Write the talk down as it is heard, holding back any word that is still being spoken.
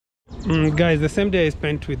Guys, the same day I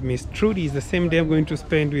spent with Miss Trudy is the same day I'm going to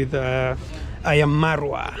spend with I am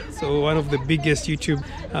Marwa, so one of the biggest YouTube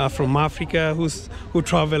from Africa who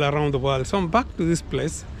travel around the world. So I'm back to this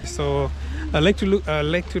place. So I like to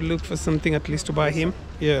look for something at least to buy him.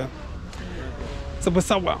 Yeah. So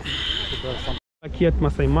basawa. Back here at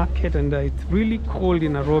Masai Market, and it's really cold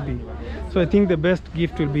in Nairobi. So I think the best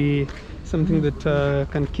gift will be something that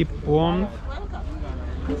can keep warm.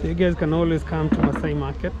 So you guys can always come to Masai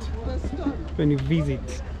Market when you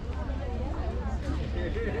visit.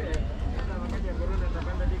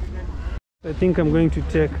 I think I'm going to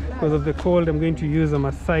take, because of the cold, I'm going to use a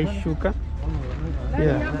Masai shuka.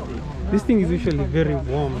 Yeah, this thing is usually very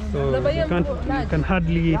warm, so you can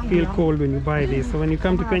hardly feel cold when you buy this. So when you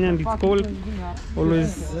come to Kenya and it's cold,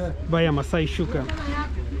 always buy a Masai shuka.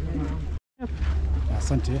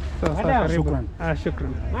 Asante.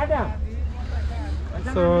 Shukran.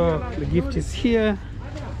 So the gift is here.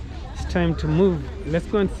 It's time to move. Let's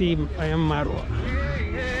go and see I am Marwa.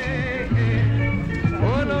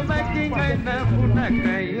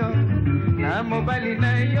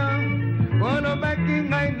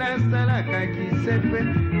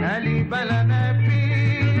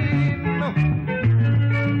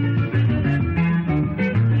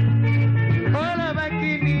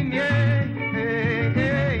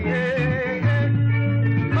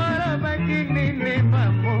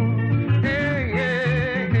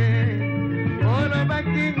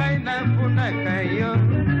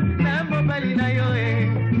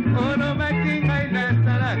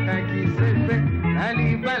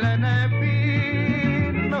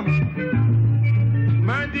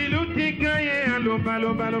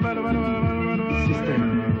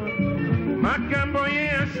 Makamboye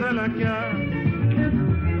asalaka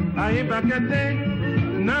aebakate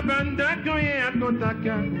nabandako ye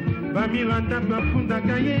akotaka bamiranda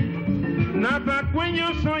bafundaka ye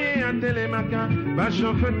nabakwenyo soye atelemaka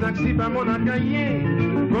bashofe taxi bamonaka ye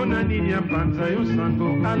mpona nini apanza yo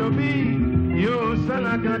sango alobi yo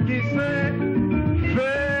osalaka kise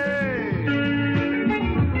fe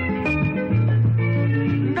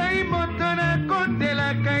ngai moto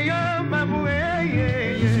nakotelaka yo mamue.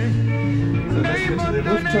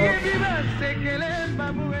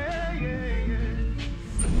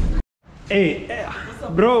 Hey,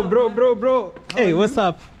 bro. Hey, what's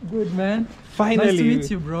up? Good, man. Finally, nice to meet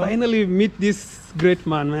you, bro. Finally meet this great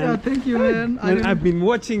man, man. Yeah, thank you, man. I've been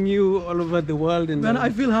watching you all over the world, and man,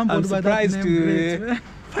 I feel humbled by that name. To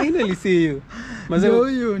finally see you.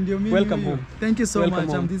 Welcome home. Thank you so much.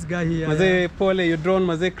 I'm this guy here. Maze Pole, your drone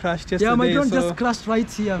crashed yesterday. Yeah, my drone just crashed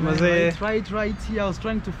right here, man. Right here. I was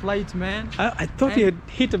trying to fly it, man. I thought you had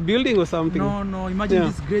hit a building or something. No. Imagine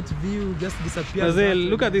this great view just disappeared. Maze,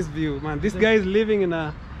 look at this view, man. This guy is living in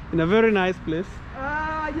a very nice place.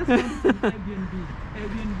 I just want to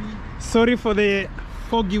Airbnb. Sorry for the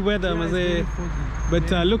foggy weather, Maze. But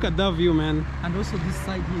look at that view, man. And also this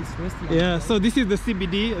side here is Westlands. Yeah, so this is the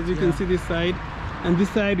CBD, as you can see this side. And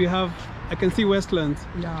this side we have, I can see Westlands.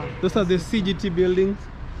 Yeah. Those are the CGT buildings.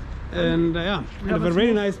 And yeah, we have a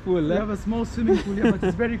very nice pool. We have a small swimming pool here, but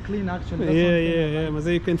it's very clean actually. Yeah, so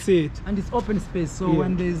you can see it. And it's open space, so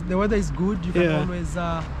when the weather is good, you can always...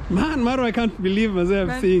 Man, Maro, I can't believe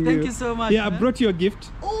I'm seeing you. Thank you so much. Yeah, man. I brought you a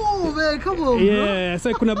gift. Oh, man, come on, yeah,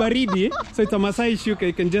 so kuna baridi, so it's a Masai shuka,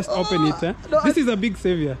 you can just open it. No, this is a big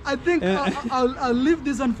savior. I think I'll leave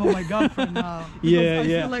this one for my girlfriend now. Yeah. I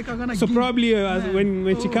feel like I'm gonna so probably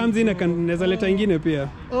when she comes in, I can nezaleta ingine pia.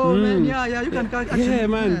 Oh, man, yeah, you can actually. Yeah,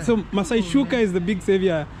 man, so Masai shuka is the big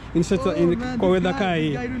savior in Koweda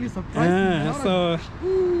Kai. Really surprised me. So,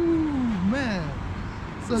 man.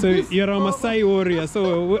 So you're a Masai warrior.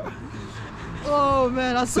 So. Oh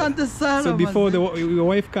man, asante sana. So before your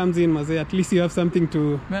wife comes in, Maze, at least you have something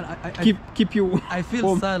to keep you. I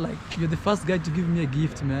feel sad, like you're the first guy to give me a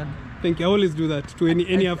gift, man. Thank you. I always do that to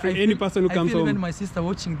any person who comes home. Even my sister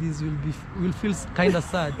watching this will feel kind of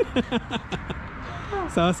sad.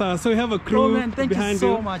 So we have a crew behind you. Thank you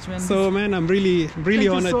so much, man. So man, I'm really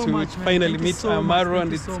honored to finally meet Maru,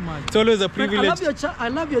 and it's always a privilege. Man, I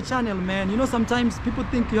love your channel, man. You know, sometimes people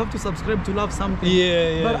think you have to subscribe to love something.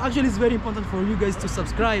 Yeah. But actually, it's very important for you guys to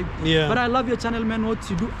subscribe. Yeah. But I love your channel, man. What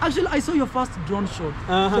you do. Actually, I saw your first drone shot.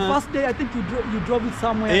 The first day, I think you drove it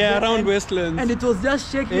somewhere. Yeah, around Westlands. And it was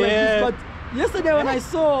just shaking like this. But yesterday when I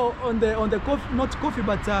saw on the coffee, not coffee,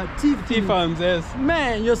 but tea farms, yes.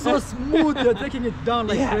 Man, you're so smooth. You're taking it down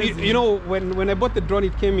like crazy. You know, when I bought the drone,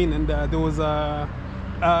 it came in and there was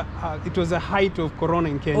it was a height of Corona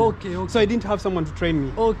in Kenya. Okay. So I didn't have someone to train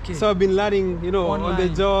me. Okay. So I've been learning, you know, online, on the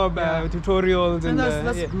job tutorials, and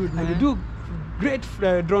that's good, man. And you do great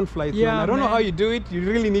drone flights, Yeah, man. I don't know man. how you do it. You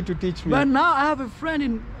really need to teach me. But now I have a friend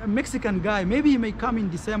in a Mexican guy. Maybe he may come in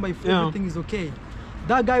December if everything is okay.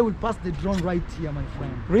 That guy will pass the drone right here, my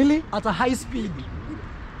friend. Really? At a high speed.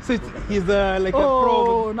 So he's like a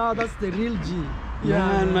pro. Oh, now that's the real G.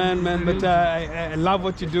 Man. But I love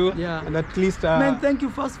what you do. Yeah. And at least... man, thank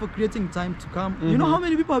you first for creating time to come. You know how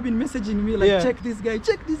many people have been messaging me like, check this guy,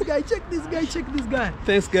 check this guy, check this guy, check this guy.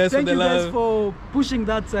 Thanks, guys, Thank for the you love. guys for pushing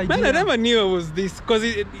that idea. Man, I never knew it was this. Because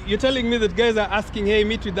you're telling me that guys are asking, hey,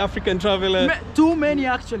 meet with African traveler. Too many,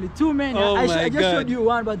 actually. Too many. Oh I just showed you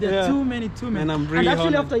one, but there are too many. Man, I'm really And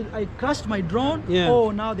actually, honored. after I crashed my drone,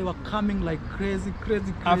 oh, now they were coming like crazy.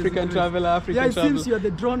 African traveler. Yeah, it seems you're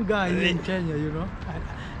the drone guy here in Kenya, you know.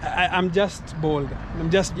 I'm just bold. I'm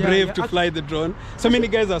just brave to fly the drone. So many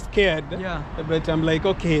guys are scared. Yeah. But I'm like,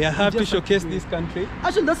 okay, I have to showcase this country.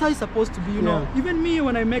 Actually, that's how it's supposed to be, you know. Even me,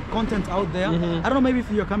 when I make content out there, I don't know, maybe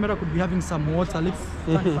if your camera could be having some water. Let's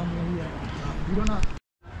stand somewhere here. You don't know.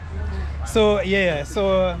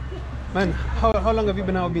 So, man, how long have you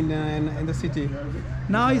been in the city?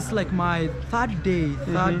 Now it's like my third day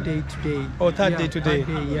today. Oh, third day today.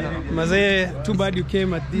 Third day, yeah. Maze, too bad you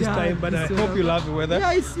came at this time, but I hope you love the weather.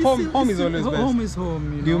 Yeah, home is always best. Home is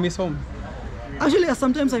home. You know? Do you miss home? Actually,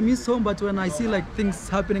 sometimes I miss home, but when I see like things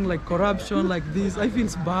happening like corruption like this, I feel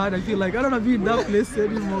bad. I feel like I don't want to be in that place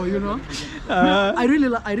anymore, you know. I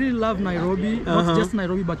really love Nairobi, not just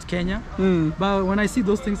Nairobi but Kenya. But when I see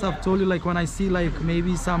those things I've told you, like when I see like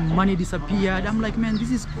maybe some money disappeared, I'm like, man,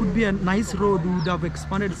 could be a nice road. We would have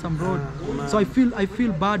expanded some road. So I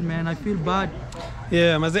feel bad, man. I feel bad.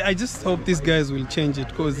 Yeah, I just hope these guys will change it,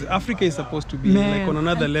 because Africa is supposed to be like on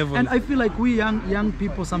another level. And I feel like we young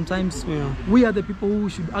people sometimes, we are the people who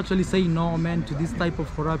should actually say no, man, to this type of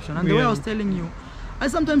corruption. And the way I was telling you, I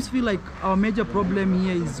sometimes feel like our major problem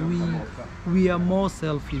here is we are more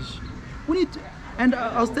selfish. We need to, and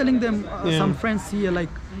I was telling them, some friends here, like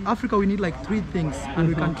Africa, we need like 3 things, and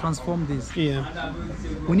we can transform this.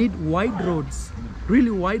 We need wide roads,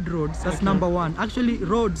 really wide roads. That's number 1. Actually,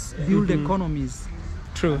 roads build economies.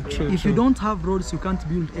 True. If you don't have roads, you can't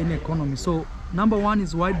build any economy. So number 1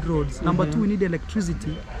 is wide roads. Number 2, we need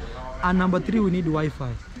electricity, and number 3, we need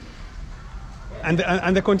Wi-Fi. And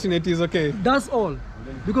the continent is okay. That's all.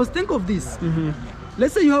 Because think of this.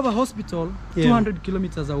 Let's say you have a hospital 200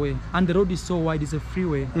 kilometers away, and the road is so wide, it's a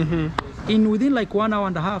freeway. Within like 1 hour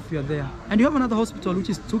and a half, you're there. And you have another hospital which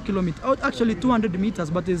is 2 kilometers, actually 200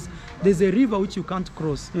 meters, but there's a river which you can't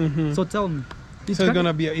cross. So tell me. So it's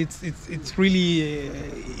gonna be it's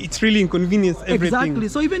really inconvenience everything. Exactly.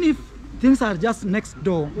 So even if things are just next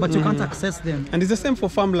door, but you can't access them. And it's the same for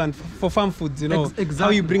farmland, for farm foods, you know. Exactly. How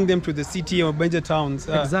you bring them to the city or major towns.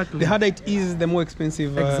 Exactly. The harder it is, the more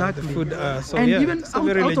expensive the food. So and yeah, even it's a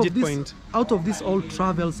very legit point. Out of this, all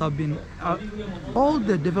travels have been, all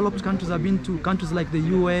the developed countries have been to countries like the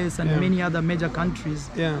US and many other major countries.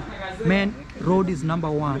 Man, road is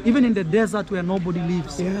number 1. Even in the desert where nobody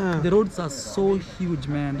lives, the roads are so huge,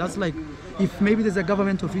 man. That's like, if maybe there's a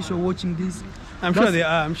government official watching this, I'm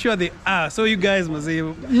sure they are. So you guys, Maze,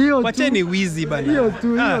 wacheni wizi bana.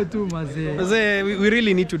 Hiyo tu, Maze. We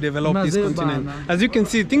really need to develop this continent. Bana. As you can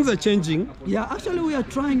see, things are changing. Yeah, actually we are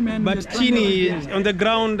trying, man. But chini, on the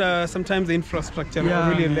ground, sometimes the infrastructure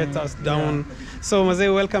really lets us down. So Maze,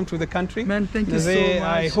 welcome to the country. Man, thank you Maze, so much.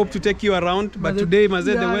 I hope to take you around, but today, Maze,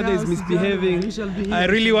 the weather is misbehaving. I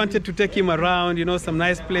really wanted to take him around, you know, some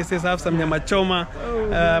nice places, have some nyama choma.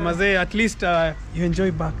 Maze, at least you enjoy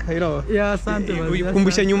back, you know. Yeah, Santa.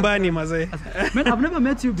 Kumbusha nyumbani, Maze. Man, I've never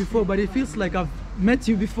met you before, but it feels like I've met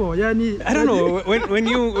you before. Yani, I don't know,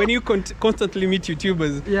 when you constantly meet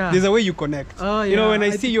YouTubers, there's a way you connect. You know, when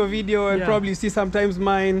I see your video and probably see sometimes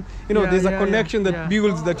mine, you know, there's a connection that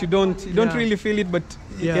builds that you don't really feel it, but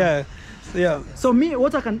So me,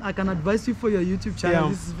 what I can advise you for your YouTube channel,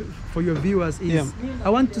 this is for your viewers, is I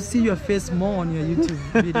want to see your face more on your YouTube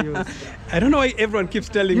videos. I don't know why everyone keeps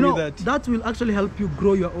telling me that. That will actually help you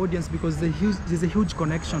grow your audience, because there's a huge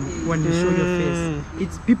connection when you show your face.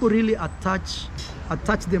 It's people really attach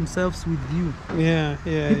themselves with you.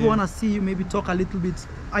 People want to see you maybe talk a little bit.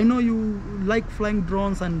 I know you like flying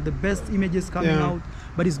drones and the best images coming out,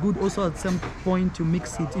 but it's good also at some point to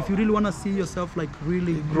mix it. If you really want to see yourself like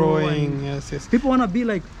really growing, people want to be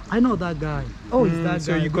like, I know that guy. Oh, it's that guy.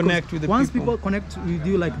 So you connect with the people. Once people connect with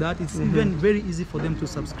you like that, it's even very easy for them to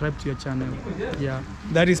subscribe to your channel.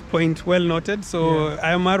 That is point well noted. So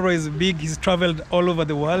Ayamaro is big. He's traveled all over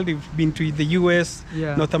the world. He's been to the US,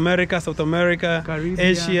 North America, South America, Caribbean.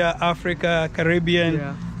 Asia, Africa,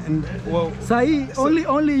 Caribbean. And well, So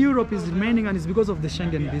only Europe is remaining, and it's because of the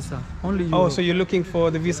Schengen visa. Only Europe. oh, so you're looking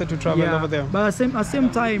for the visa to travel over there? But at the same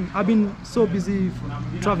time, I've been so busy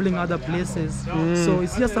traveling other places, so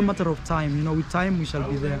it's just a matter of time. You know, with time we shall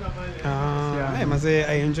be there. I must say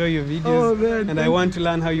I enjoy your videos, Oh, man, and I want to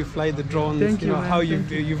learn how you fly the drones. Thank you, know man, how you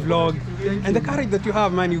vlog, and the courage that you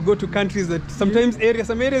have, man. You go to countries that sometimes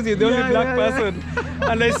some areas you're the only black person,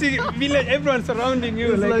 and I see everyone surrounding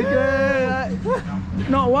you. It's like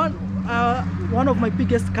no one of my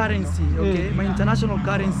biggest currency, okay, my international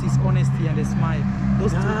currency is honesty and a smile.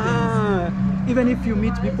 Those two things. Even if you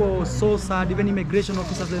meet people so sad, even immigration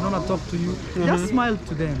officers, they don't want to talk to you, just smile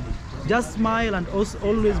to them. Just smile and also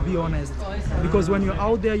always be honest. Because when you're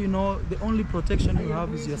out there, you know, the only protection you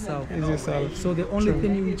have is yourself. So the only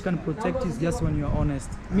thing which can protect is just when you're honest.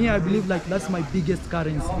 Me, I believe like that's my biggest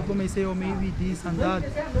currency. People may say, oh, maybe this and that.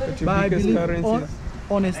 But I believe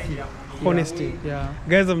honesty. Honesty. Yeah.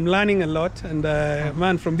 Guys, I'm learning a lot, and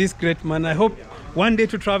man, from this great man, I hope one day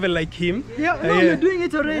to travel like him. You're doing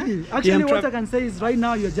it already. Actually, what I can say is right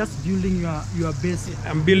now you're just building your base.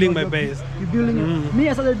 I'm building my base. You're building it. Me,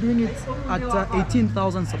 I started doing it at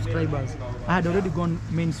 18,000 subscribers. I had already gone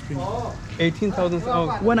mainstream. 18,000.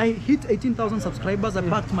 When I hit 18,000 subscribers, I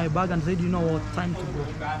packed my bag and said, you know what, time to go.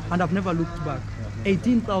 And I've never looked back.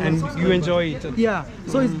 18,000 and subscribers. You enjoy it. Yeah,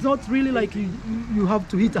 so it's not really like you have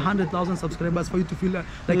to hit 100,000 subscribers for you to feel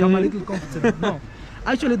like I'm a little confident. No.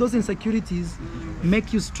 Actually, those insecurities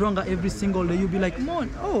make you stronger every single day. You'll be like,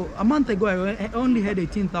 a month ago I only had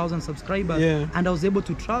 18,000 subscribers and I was able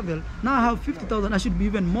to travel. Now I have 50,000. I should be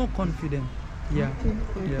even more confident. Yeah.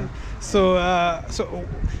 So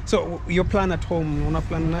your plan at home,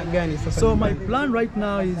 So my plan right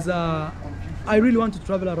now is I really want to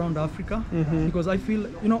travel around Africa because I feel,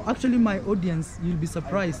 you know, actually my audience, you'll be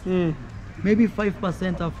surprised, maybe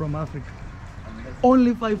 5% are from Africa.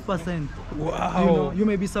 Only 5%. Wow. You know, you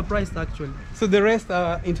may be surprised actually. So the rest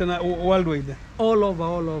are worldwide? All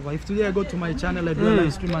over. If today I go to my channel, I do a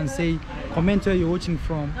live stream and say, comment where you're watching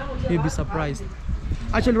from, you'll be surprised.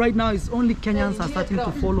 Actually, right now, it's only Kenyans are starting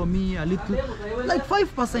to follow me a little, like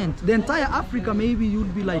 5%. The entire Africa, maybe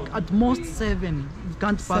you'd be like at most 7. You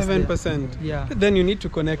can't pass 7%. Yeah. Then you need to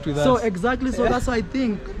connect with us. So exactly. So that's why I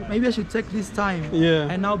think maybe I should take this time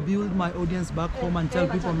and now build my audience back home and tell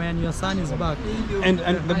people, man, your son is back. And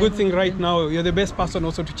the good thing right now, you're the best person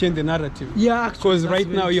also to change the narrative. Yeah, actually. Because right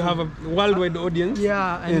now you have a worldwide audience.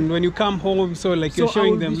 Yeah. And when you come home, so like you're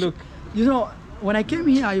showing them, look. You know, when I came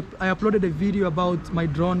here, I uploaded a video about my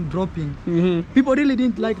drone dropping. People really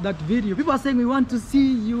didn't like that video. People are saying, we want to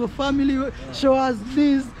see your family, show us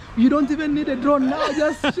this. You don't even need a drone now,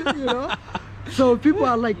 just, you know. So people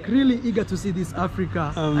are like really eager to see this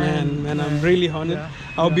Africa. Oh man, I'm really honored.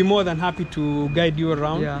 I'll be more than happy to guide you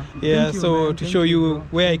around. So to show you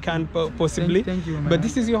where I can possibly. Thank you, man. But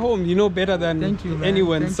this is your home, you know better than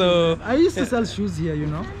anyone. So I used to sell shoes here, you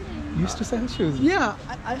know. You used to sell shoes? Yeah,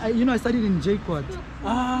 I studied in JQuad.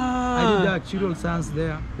 I did actuarial science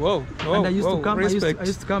there. Whoa. And I used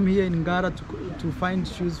to come here in Ngara to find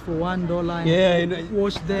shoes for $1 and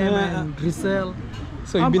wash them and resell.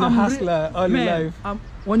 So you've been a hustler all your life.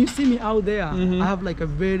 When you see me out there, I have like a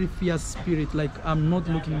very fierce spirit. Like I'm not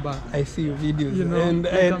looking back. I see your videos, you know, and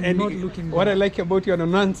I'm not looking back. What I like about you are no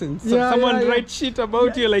nonsense. Someone writes shit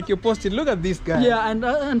about you, like you posted. Look at this guy. Yeah,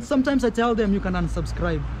 and sometimes I tell them you can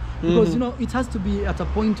unsubscribe. Because you know it has to be at a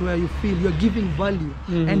point where you feel you're giving value,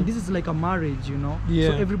 and this is like a marriage, you know.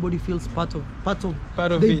 So everybody feels part of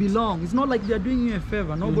they belong. It's not like they're doing you a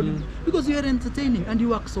favor. Nobody, because you're entertaining and you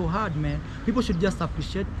work so hard, man. People should just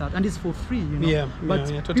appreciate that, and it's for free, you know. But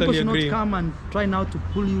totally people should agree. not come and try now to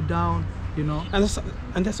pull you down. You know,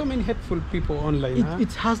 and there's so many hateful people online.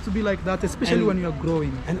 It has to be like that, especially when you're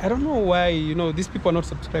growing. And I don't know why, you know, these people are not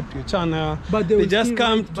subscribed to your channel. But they just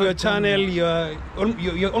come to your channel.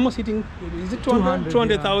 You're almost hitting, is it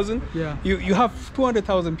 200,000? Yeah. You have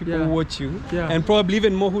 200,000 people who watch you, and probably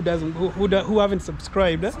even more who haven't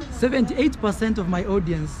subscribed. 78% of my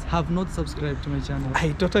audience have not subscribed to my channel.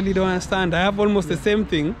 I totally don't understand. I have almost the same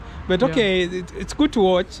thing. But okay, it's good to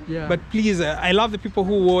watch. But please, I love the people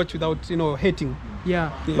who watch without, you know, hating.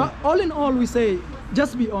 But all in all, we say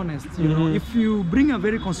just be honest, you know. If you bring a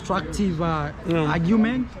very constructive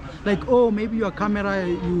argument, like, oh, maybe your camera,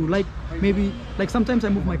 you like, maybe like sometimes I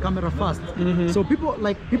move my camera fast, so people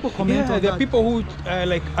comment on there that. are people who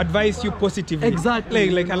like advise you positively.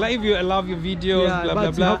 Exactly. Like I love your videos, blah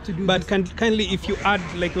blah blah. But kindly, if you add,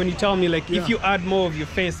 like when you tell me, like if you add more of your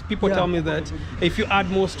face, people tell me that if you add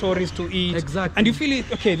more stories to it, and you feel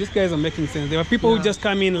it, okay, these guys are making sense. There are people who just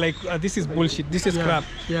come in like, this is bullshit, this is crap.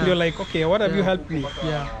 You're like, okay, what have you helped me? money.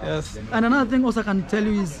 Yeah. Yes. And another thing also I can tell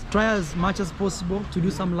you is try as much as possible to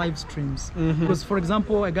do some live streams. Because for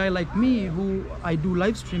example, a guy like me who I do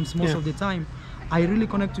live streams most of the time, I really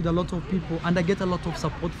connect with a lot of people and I get a lot of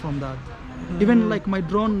support from that. Even like my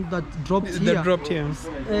drone that dropped here. That dropped here.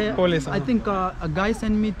 I think a guy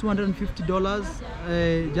sent me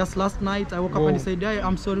 $250 just last night. I woke up and he said, "Yeah,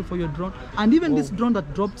 I'm sorry for your drone." And even this drone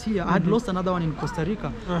that dropped here, I had lost another one in Costa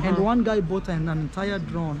Rica. And one guy bought an entire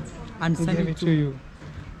drone and sent it to you.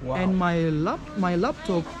 Wow. And my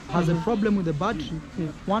laptop has a problem with the battery.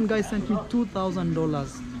 One guy sent me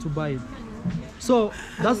 $2,000 to buy it. So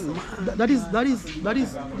that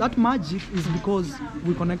magic is because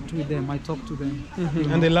we connect with them. I talk to them,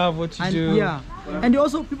 and they love what you do. Yeah, and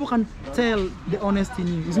also people can tell the honesty in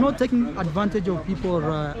you. It's not taking advantage of people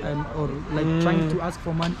or like trying to ask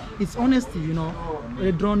for money. It's honesty, you know.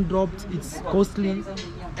 A drone dropped, it's costly,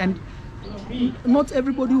 and not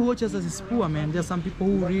everybody who watches us is poor, man. There's some people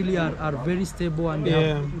who really are very stable and they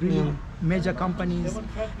have really major companies.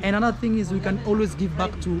 And another thing is we can always give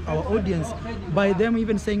back to our audience by them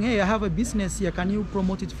even saying, "Hey, I have a business here, can you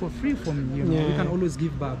promote it for free for me?" You know, we can always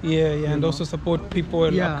give back. And also support people,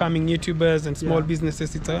 upcoming YouTubers and small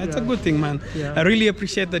businesses. It's a good thing, man. I really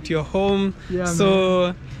appreciate that you're home.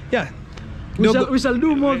 So we shall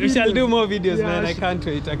do more videos. We shall do more videos, man. I can't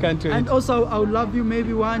wait. And also I would love you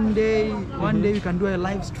maybe one day we can do a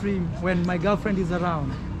live stream when my girlfriend is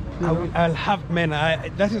around. I'll have, man.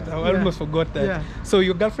 I almost forgot that. So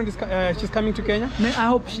your girlfriend is she's coming to Kenya? I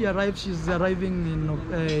hope she arrives. She's arriving in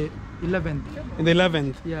 11th. In the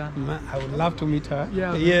 11th? Yeah. Man, I would love to meet her.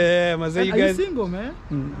 Yeah. Yeah, Mazay, you guys. Are you single, man?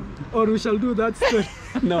 Or we shall do that story?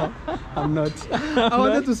 No, I'm not. I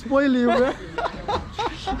wanted to spoil you, man.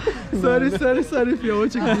 Sorry if you're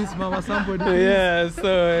watching this, Mama. Somebody. Yeah.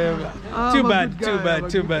 So too bad.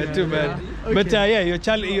 Okay. But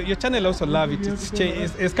your channel also love it.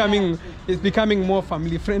 It's becoming more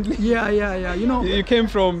family friendly. Yeah. You know, you came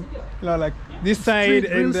from like this side,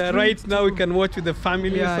 and right now we can watch with the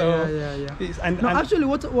family. And actually,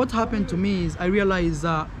 what happened to me is I realized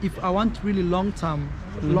if I want really long-term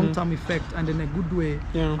effect and in a good way,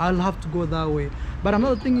 I'll have to go that way. But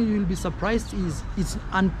another thing you'll be surprised is it's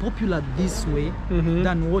unpopular this way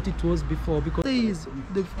than what it was before. Because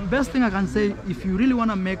the best thing I can say, if you really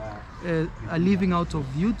want to make a living out of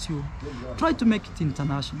YouTube, try to make it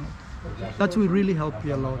international. That will really help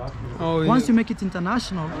you a lot. Once you make it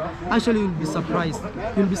international, actually you'll be surprised.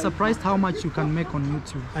 You'll be surprised how much you can make on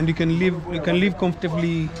YouTube. And you can live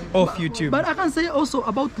comfortably off YouTube. But I can say also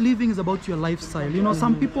about living is about your lifestyle. You know,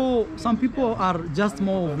 some people are just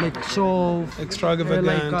more like show, extravagant,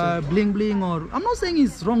 like bling bling. Or I'm not saying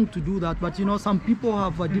it's wrong to do that, but you know, some people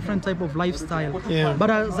have a different type of lifestyle. But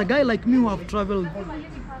as a guy like me who have traveled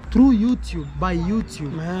through YouTube, by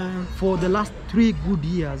YouTube, for the last 3 good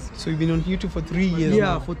years. So you've been on YouTube for 3 years now?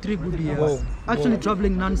 Yeah, for 3 good years. Actually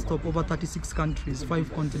traveling non-stop over 36 countries,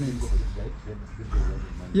 5 continents.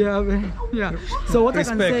 Yeah. So what I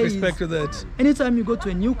can say is, respect to that. Anytime you go to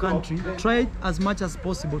a new country, try as much as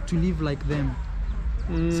possible to live like them.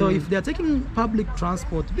 So if they're taking public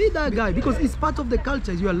transport, be that guy, because it's part of the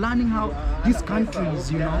culture. You are learning how this country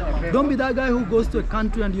is, you know. Don't be that guy who goes to a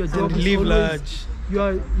country and your job is live always large. You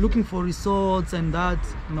are looking for resorts and that.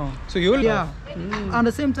 No. So you'll And at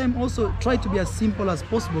the same time also try to be as simple as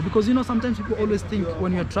possible, because you know sometimes people always think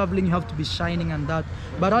when you're traveling you have to be shining and that.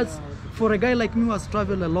 But as for a guy like me who has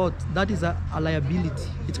traveled a lot, that is a liability.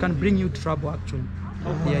 It can bring you trouble actually.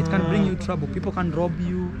 It can bring you trouble. People can rob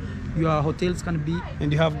you. Your hotels can be,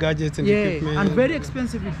 and you have gadgets and equipment, and very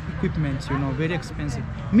expensive equipment, you know, very expensive.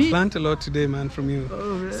 Learned a lot today, man, from you.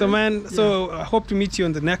 So man, so I hope to meet you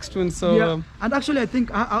on the next one. So and actually I think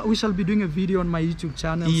we shall be doing a video on my YouTube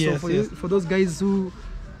channel. So for those guys who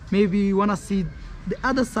maybe want to see the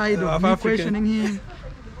other side of me questioning him,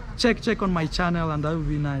 check on my channel, and that would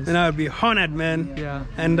be nice. And I'll be honored, man.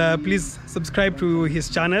 And please subscribe to his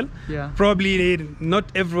channel. Probably not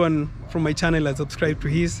everyone from my channel has subscribed to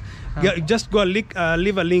his. Just go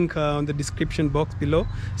leave a link on the description box below.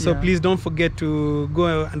 So please don't forget to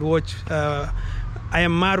go and watch I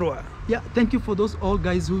Am Marwa. Thank you for those all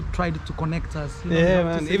guys who tried to connect us. You know,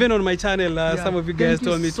 man. Even on my channel, some of you guys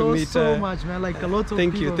told me to meet. So much, man. Like a lot of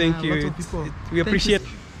people. Thank you. We appreciate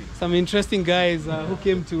some interesting guys who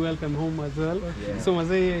came to welcome home as well. So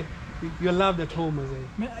Mazay, You're loved at home,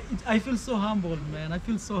 Mazee. Man, I feel so humbled, man. I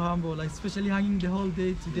feel so humbled, like, especially hanging the whole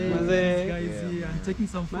day today with Mazee, these guys here and taking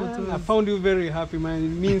some photos. Man, I found you very happy, man. It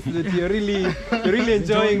means that you're really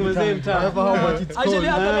enjoying Mazee time. Actually,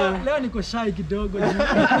 leo niko shy kidogo.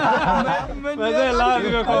 Mazee, love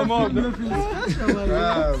you kwa mob.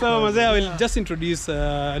 So Mazee, I will just introduce.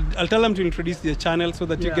 I'll tell them to introduce their channel so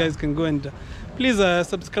that you guys can go and please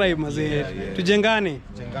subscribe, Mazee. Tujengane.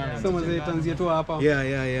 So Mazee, tanzia tu hapa.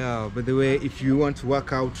 Yeah. By the way, if you want to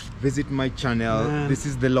work out, visit my channel. This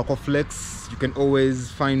is the Loco Flex. You can always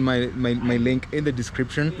find my link in the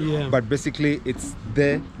description. Yeah. But basically, it's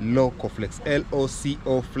the Loco Flex.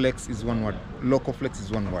 LOCO Flex is one word. Loco Flex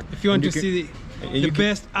is one word. If you want to see the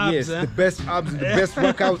best abs, yes, the best abs, the best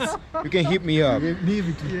workouts, you can hit me up.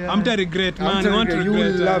 I'm to regret, man. You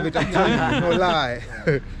will love it. I'm telling you, no lie.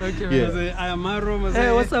 Okay, I am Maro, Mazee.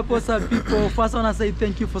 Hey, what's up, people? First, I want to say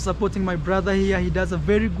thank you for supporting my brother here. He does a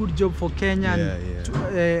very good job for Kenya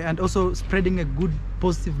and also spreading a good,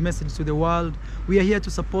 positive message to the world. We are here to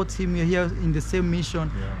support him. We are here in the same mission.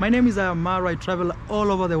 My name is Maro. I travel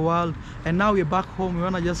all over the world, and now we're back home. We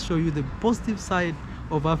want to just show you the positive side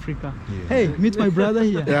of Africa. Hey, meet my brother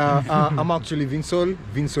here. I'm actually Vinsol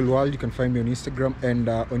World. You can find me on Instagram, and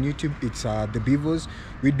on YouTube it's the Beavers.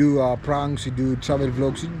 We do pranks, we do travel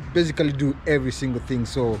vlogs, we basically do every single thing.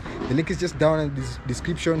 So the link is just down in the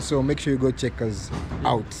description, so make sure you go check us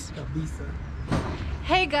out.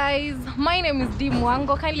 Hey guys, my name is Dee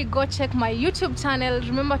Mwango. Kindly go check my YouTube channel.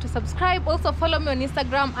 Remember to subscribe. Also follow me on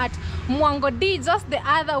Instagram at Mwango D, just the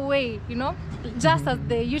other way, you know, just as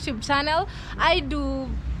the YouTube channel. I do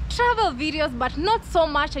travel videos, but not so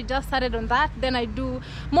much. I just started on that. Then I do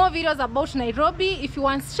more videos about Nairobi. If you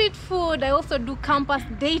want street food, I also do campus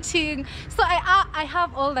dating. So I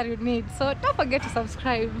have all that you need. So don't forget to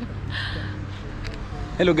subscribe.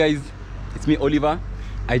 Hello guys, it's me Oliver.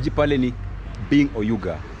 IG pale ni Being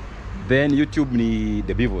Oyuga. Then YouTube ni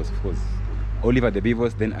The Beavers, of course. Oliver The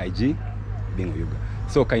Beavers, then IG Being Oyuga.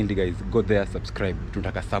 So kindly guys, go there, subscribe.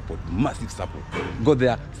 Tunataka support, massive support. Go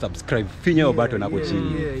there, subscribe. Finya your button hapo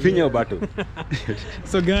chini. Finya your button.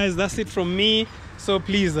 So guys, that's it from me. So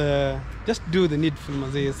please just do the needful,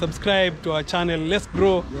 Mazee. Subscribe to our channel. Let's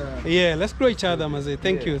grow. Let's grow each other, Mazee.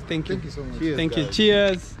 Thank you so much. Thank you so much. Thank you.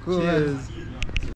 Cheers. Cheers.